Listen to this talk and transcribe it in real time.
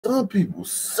some people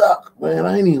suck, man.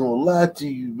 I ain't even gonna lie to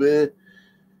you, man.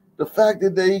 The fact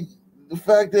that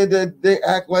they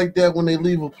act like that when they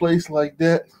leave a place like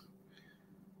that,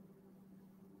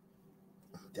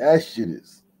 that shit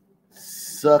is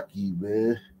sucky,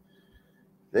 man.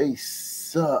 They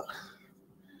suck.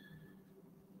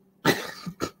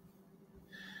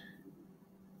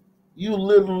 You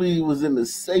literally was in the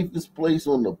safest place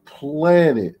on the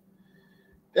planet.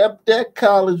 That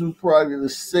college was probably the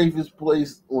safest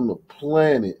place on the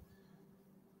planet.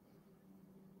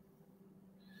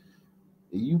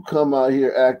 And you come out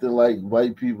here acting like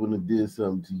white people that did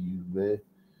something to you, man.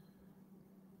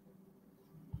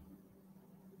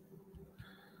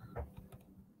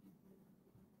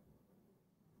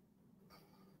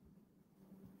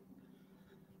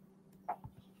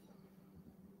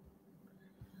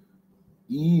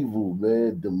 Evil,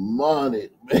 man.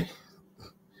 Demonic, man.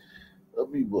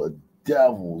 Some people are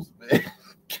devils, man.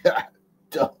 God,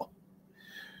 dog.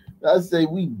 I say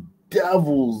we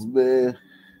devils, man.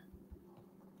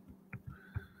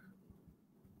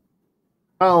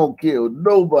 I don't care what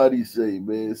nobody say,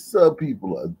 man. Some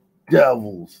people are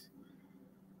devils.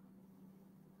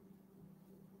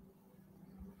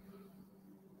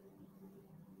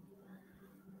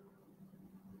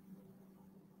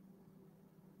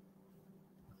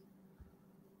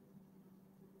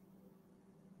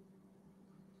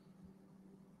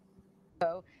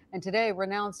 And today,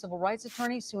 renowned civil rights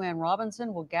attorney Shanquella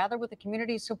Robinson will gather with the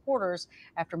community's supporters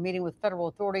after meeting with federal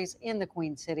authorities in the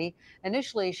Queen City.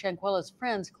 Initially, Shanquella's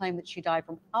friends claimed that she died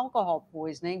from alcohol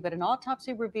poisoning, but an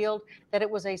autopsy revealed that it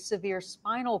was a severe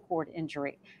spinal cord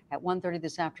injury. At 1:30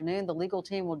 this afternoon, the legal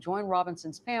team will join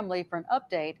Robinson's family for an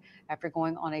update after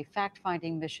going on a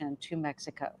fact-finding mission to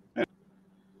Mexico.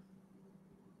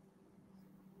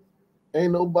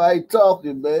 Ain't nobody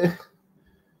talking, man.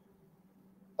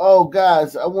 Oh,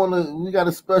 guys, we got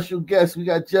a special guest. We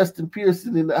got Justin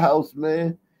Pearson in the house,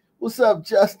 man. What's up,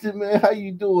 Justin, man? How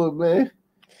you doing, man?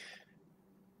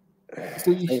 So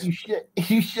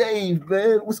you shaved,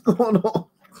 man. What's going on?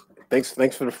 Thanks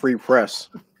for the free press.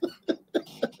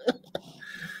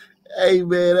 Hey,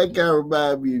 man, that guy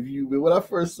reminded me of you, man. When I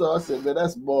first saw, I said, man,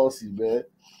 that's bossy, man.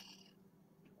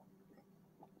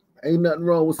 Ain't nothing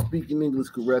wrong with speaking English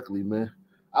correctly, man.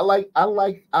 I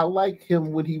like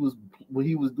him when he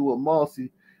was doing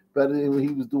Marcy better than when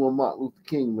he was doing Martin Luther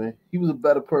King, man. He was a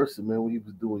better person, man, when he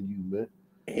was doing you, man.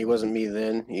 He wasn't me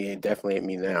then. He definitely ain't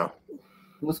me now.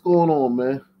 What's going on,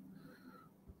 man?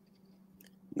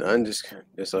 None. Just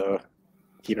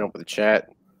keeping up with the chat.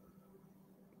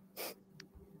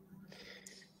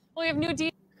 We have new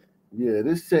details. Yeah,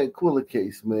 this Shanquella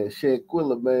case, man.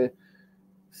 Shanquella, man.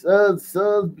 Sons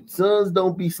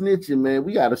don't be snitching, man.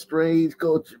 We got a strange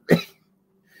culture, man.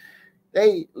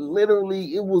 They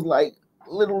literally, it was like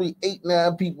literally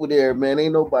 8-9 people there, man.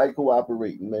 Ain't nobody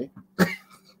cooperating, man.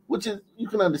 Which is, you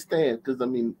can understand, because I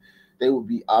mean, they would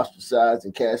be ostracized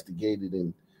and castigated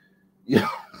and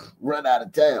run out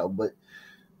of town. But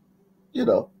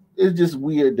it's just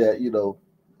weird that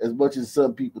as much as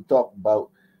some people talk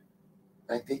about,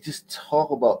 like they just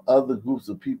talk about other groups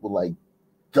of people like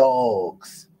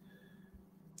dogs.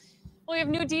 We have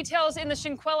new details in the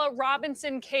Shanquella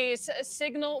Robinson case, a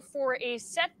signal for a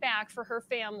setback for her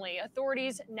family.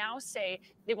 Authorities now say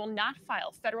they will not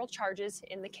file federal charges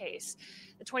in the case.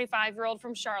 The 25-year-old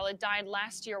from Charlotte died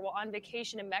last year while on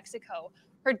vacation in Mexico.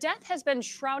 Her death has been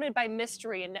shrouded by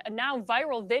mystery, and a now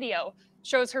viral video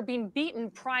shows her being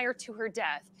beaten prior to her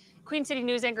death. Queen City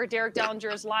News anchor Derek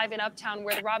Dellinger is live in Uptown,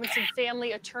 where the Robinson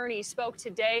family attorney spoke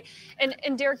today.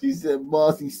 And Derek, she said,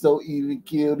 "Boss, he's so even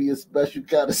killed. He a special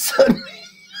kind of son."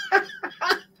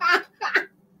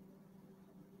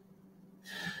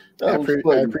 I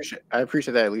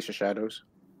appreciate that, Alicia Shadows.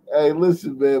 Hey,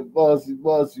 listen, man, bossy,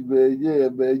 man. Yeah,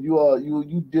 man,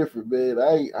 you different, man.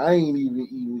 I ain't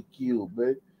even killed,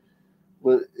 man.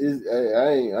 But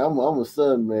I'm a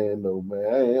son, man, though,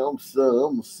 man.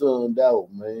 I'm sunned out,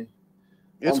 man.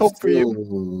 There's hope for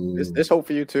you. There's hope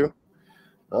for you too.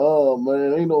 Oh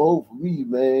man, ain't no hope for me,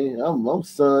 man. I'm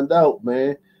sunned out,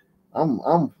 man. I'm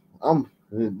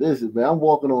listen, man. I'm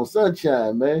walking on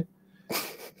sunshine, man.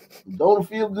 Don't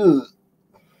feel good.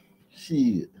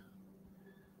 Shit.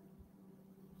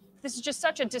 This is just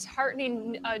such a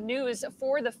disheartening news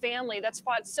for the family that's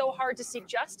fought so hard to seek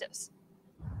justice.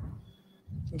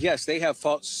 Yes, they have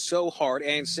fought so hard,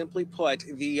 and simply put,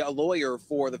 the lawyer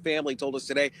for the family told us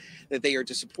today that they are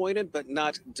disappointed but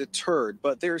not deterred.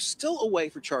 But there's still a way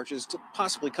for charges to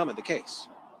possibly come in the case.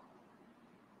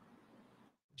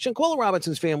 Shanquella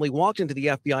Robinson's family walked into the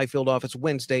FBI field office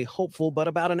Wednesday hopeful, but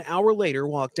about an hour later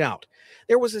walked out.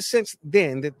 There was a sense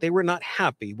then that they were not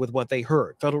happy with what they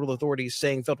heard. Federal authorities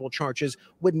saying federal charges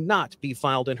would not be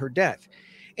filed in her death.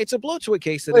 It's a blow to a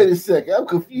case that— Wait a second, I'm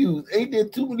confused. Ain't there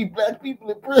too many black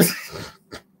people in prison?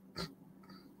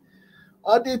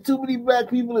 Are there too many black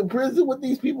people in prison? What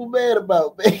these people mad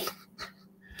about, man?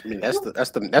 I mean, that's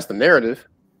the narrative.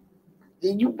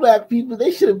 And you black people,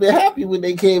 they should have been happy when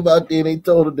they came out there and they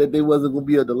told them that they wasn't going to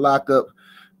be able to lock up.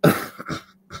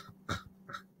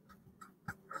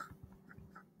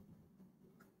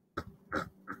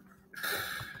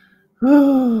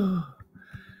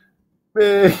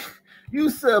 Man, you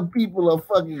some people are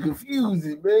fucking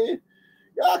confusing, man.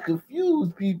 Y'all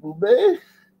confuse people, man.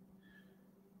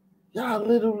 Y'all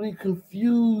literally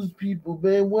confuse people,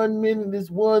 man. 1 minute is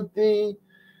one thing.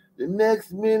 The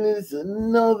next minute is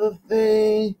another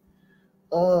thing.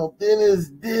 Then it's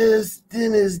this,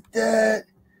 then it's that.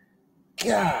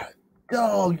 God,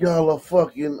 dog, y'all are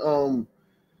fucking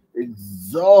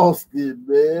exhausted,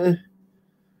 man.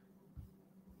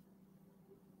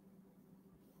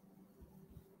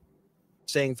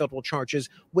 saying federal charges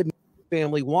would not.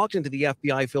 Family walked into the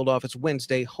FBI field office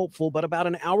Wednesday hopeful, but about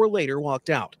an hour later walked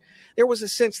out. There was a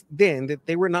sense then that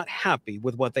they were not happy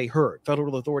with what they heard.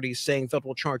 Federal authorities saying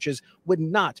federal charges would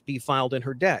not be filed in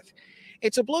her death.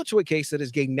 It's a blow to a case that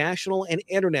has gained national and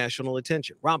international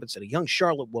attention. Robinson, a young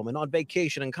Charlotte woman on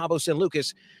vacation in Cabo San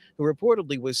Lucas, who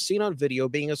reportedly was seen on video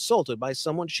being assaulted by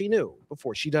someone she knew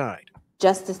before she died.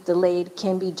 Justice delayed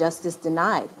can be justice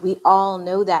denied. We all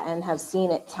know that and have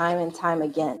seen it time and time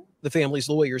again. The family's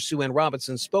lawyer, Sue-Ann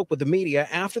Robinson, spoke with the media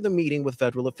after the meeting with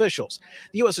federal officials.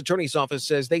 The U.S. Attorney's Office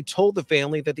says they told the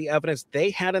family that the evidence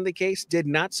they had in the case did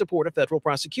not support a federal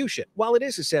prosecution. While it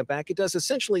is a setback, it does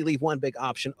essentially leave one big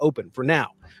option open for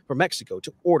now, for Mexico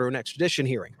to order an extradition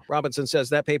hearing. Robinson says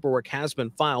that paperwork has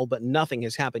been filed, but nothing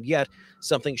has happened yet,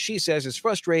 something she says is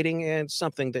frustrating and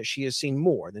something that she has seen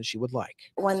more than she would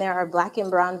like. When there are Black and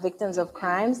brown victims of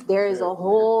crimes, there is a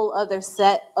whole other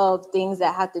set of things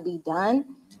that have to be done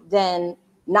than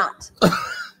not.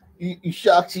 You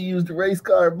shocked she used the race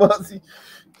card, Bussy?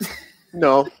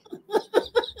 No.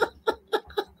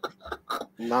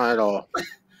 Not at all.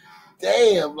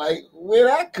 Damn, like where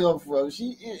that come from?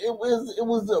 It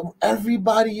was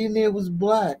everybody in there was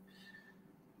black.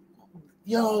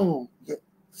 Yo,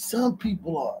 some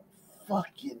people are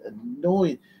fucking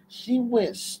annoying. You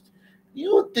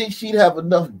would think she'd have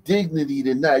enough dignity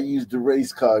to not use the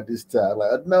race card this time.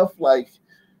 Like enough, like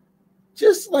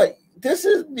just like this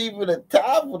isn't even a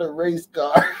time for the race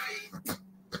card.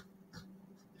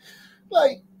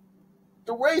 Like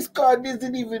the race card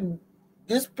isn't even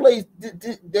this place.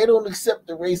 They don't accept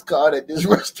the race card at this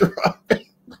restaurant.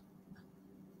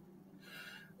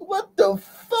 What the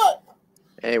fuck?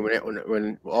 Hey,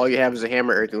 when all you have is a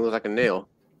hammer, everything looks like a nail.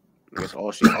 I guess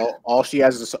all she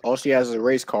has is a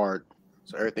race card,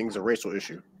 so everything's a racial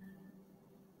issue.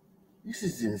 This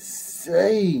is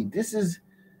insane. This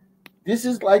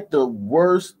is like the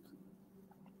worst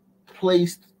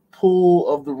placed pull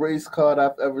of the race card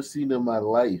I've ever seen in my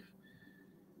life.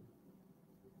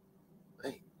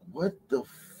 Like, what the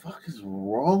fuck is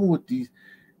wrong with these?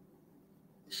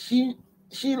 She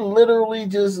literally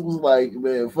just was like,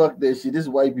 man, fuck that shit. This is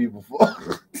white people fault.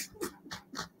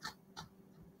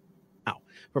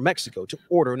 For Mexico to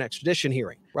order an extradition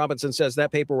hearing. Robinson says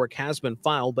that paperwork has been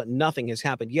filed, but nothing has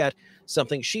happened yet,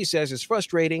 something she says is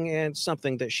frustrating and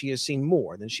something that she has seen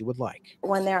more than she would like.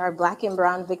 When there are Black and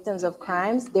brown victims of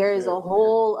crimes, there is a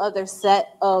whole other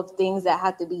set of things that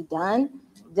have to be done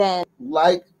than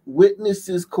like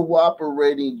witnesses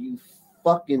cooperating, you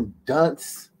fucking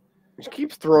dunce. She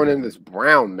keeps throwing in this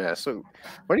brown mess. So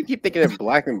why do you keep thinking that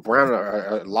Black and brown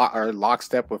are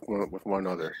lockstep with one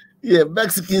another? Yeah,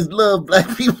 Mexicans love black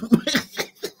people.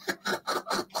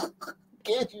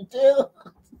 Can't you tell?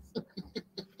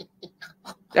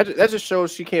 That just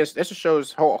shows she can't. That just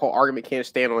shows her argument can't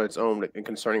stand on its own in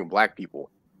concerning black people.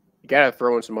 You gotta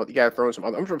throw in some other.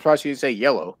 I'm surprised she didn't say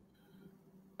yellow.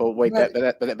 But wait, right.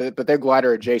 But they're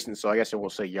glider adjacent, so I guess it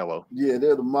won't say yellow. Yeah,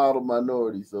 they're the model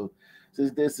minority. So since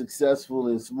they're successful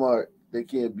and smart, they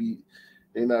can't be.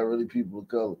 They're not really people of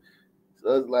color.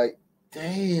 So it's like,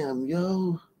 damn,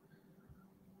 yo.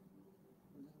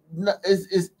 No,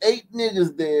 it's 8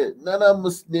 niggas there. None of them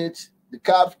a snitch. The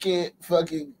cops can't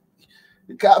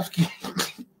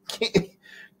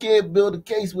build a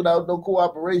case without no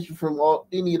cooperation from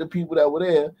any of the people that were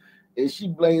there, and she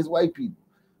blames white people.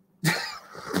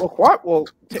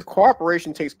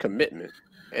 Cooperation takes commitment,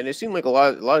 and it seems like a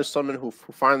lot of someone who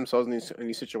find themselves in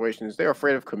these situations, they're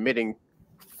afraid of committing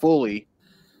fully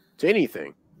to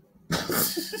anything.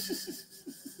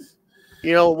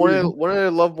 You know, one of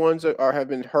their loved ones have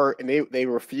been hurt, and they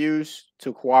refuse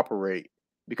to cooperate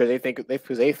because they think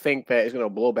that it's gonna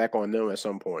blow back on them at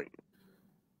some point.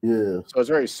 Yeah. So it's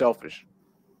very selfish.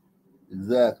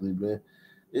 Exactly, man.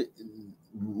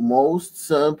 Most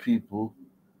Sun people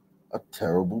are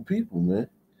terrible people, man.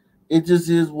 It just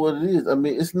is what it is. I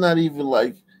mean, it's not even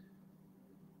like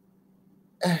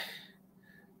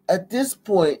at this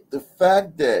point, the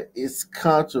fact that it's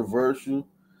controversial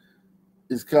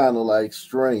is kind of like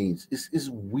strange. It's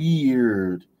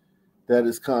weird that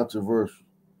it's controversial.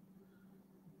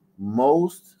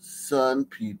 Most Sun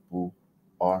people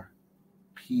are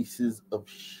pieces of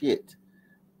shit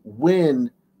when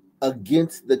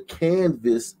against the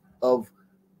canvas of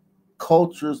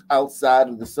cultures outside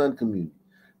of the Sun community.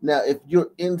 Now, if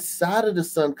you're inside of the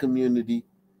Sun community,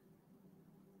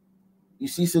 you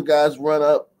see some guys run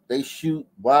up, they shoot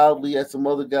wildly at some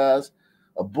other guys,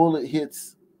 a bullet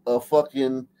hits a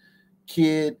fucking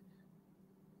kid,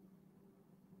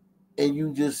 and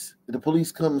the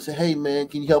police come and say, hey man,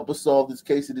 can you help us solve this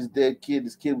case of this dead kid?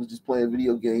 This kid was just playing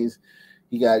video games.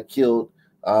 He got killed.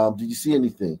 Did you see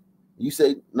anything? You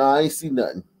say, no, I ain't see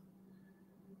nothing.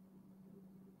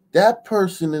 That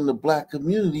person in the black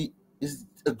community is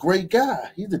a great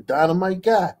guy. He's a dynamite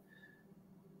guy.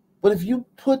 But if you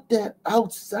put that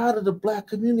outside of the black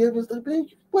community, everyone's like, man,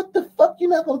 what the fuck? You're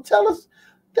not going to tell us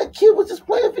that kid was just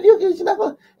playing video games? You're not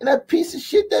going to, and that piece of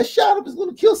shit that shot him is going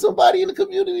to kill somebody in the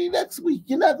community next week.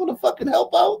 You're not going to fucking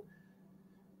help out?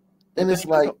 And it's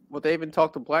like, would they even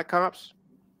talk to black cops?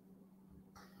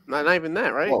 Not even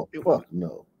that, right? Oh, fuck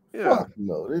no. Yeah. Fuck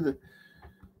no.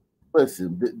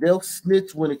 Listen, they'll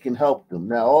snitch when it can help them.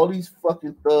 Now, all these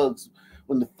fucking thugs,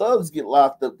 when the thugs get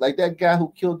locked up, like that guy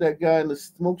who killed that guy in the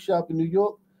smoke shop in New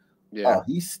York, yeah,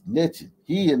 he's snitching.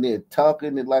 He in there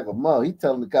talking it like a mom. He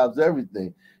telling the cops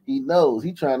everything. He knows.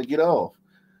 He trying to get off.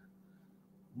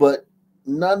 But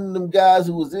none of them guys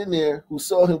who was in there who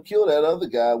saw him kill that other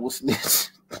guy was snitching.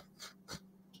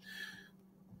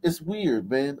 It's weird,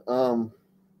 man.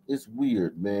 It's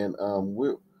weird, man.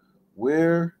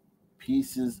 We're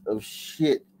pieces of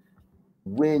shit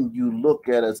when you look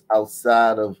at us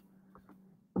outside of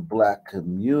the black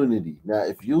community. Now,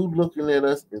 if you looking at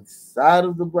us inside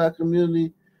of the black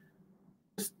community,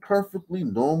 it's perfectly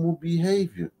normal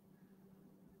behavior.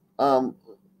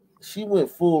 She went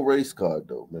full race card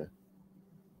though, man.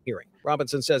 Hearing.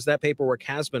 Robinson says that paperwork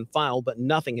has been filed, but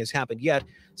nothing has happened yet.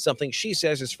 Something she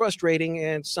says is frustrating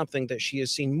and something that she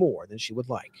has seen more than she would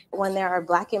like. When there are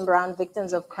black and brown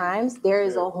victims of crimes, there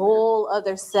is a whole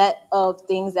other set of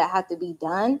things that have to be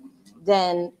done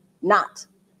than not.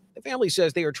 The family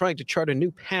says they are trying to chart a new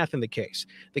path in the case.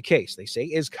 The case, they say,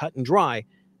 is cut and dry,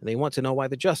 and they want to know why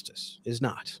the justice is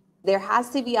not. There has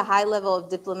to be a high level of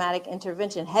diplomatic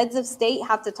intervention. Heads of state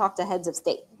have to talk to heads of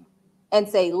state and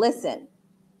say, listen,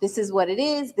 this is what it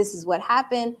is. This is what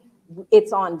happened.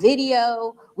 It's on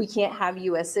video. We can't have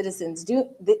U.S. citizens do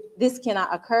this.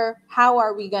 Cannot occur. How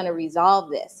are we going to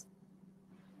resolve this?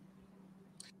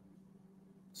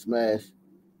 Smash.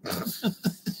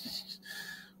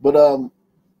 But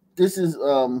this is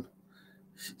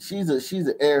she's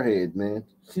an airhead, man.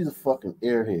 She's a fucking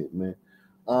airhead, man.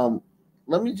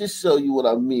 Let me just show you what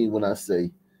I mean when I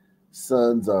say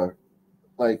sons are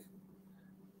like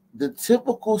the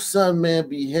typical Sun man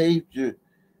behavior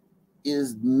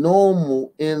is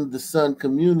normal in the Sun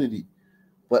community,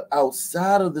 but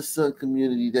outside of the Sun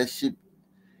community, that shit,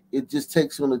 it just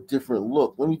takes on a different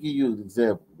look. Let me give you an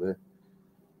example, man.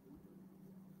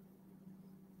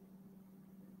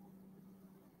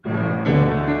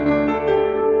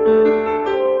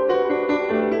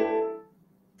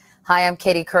 Hi, I'm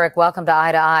Katie Couric. Welcome to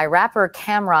Eye to Eye. Rapper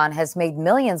Cameron has made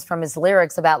millions from his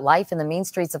lyrics about life in the mean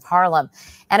streets of Harlem.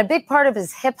 And a big part of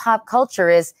his hip hop culture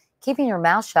is keeping your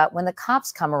mouth shut when the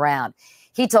cops come around.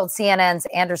 He told CNN's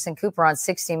Anderson Cooper on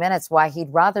 60 Minutes why he'd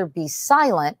rather be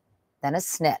silent than a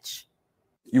snitch.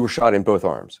 You were shot in both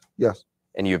arms. Yes.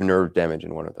 And you have nerve damage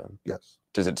in one of them. Yes.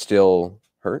 Does it still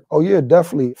hurt? Oh, yeah,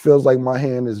 definitely. Feels like my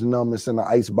hand is numb. It's in the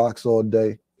ice box all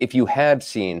day. If you had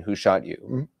seen who shot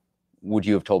you, would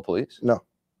you have told police? No.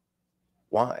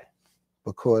 Why?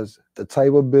 Because the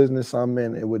type of business I'm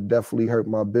in, it would definitely hurt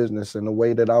my business. And the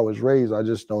way that I was raised, I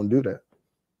just don't do that.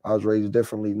 I was raised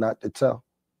differently, not to tell.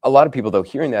 A lot of people, though,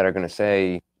 hearing that are going to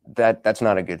say that that's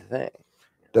not a good thing.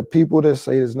 The people that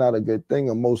say it's not a good thing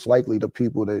are most likely the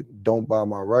people that don't buy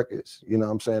my records. You know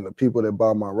what I'm saying? The people that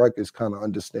buy my records kind of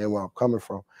understand where I'm coming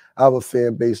from. I have a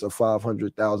fan base of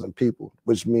 500,000 people,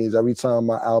 which means every time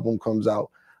my album comes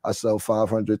out, I sell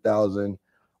 500,000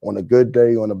 on a good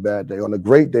day, on a bad day. On a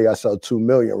great day, I sell 2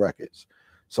 million records.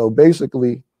 So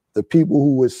basically, the people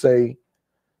who would say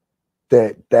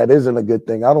that that isn't a good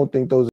thing, I don't think those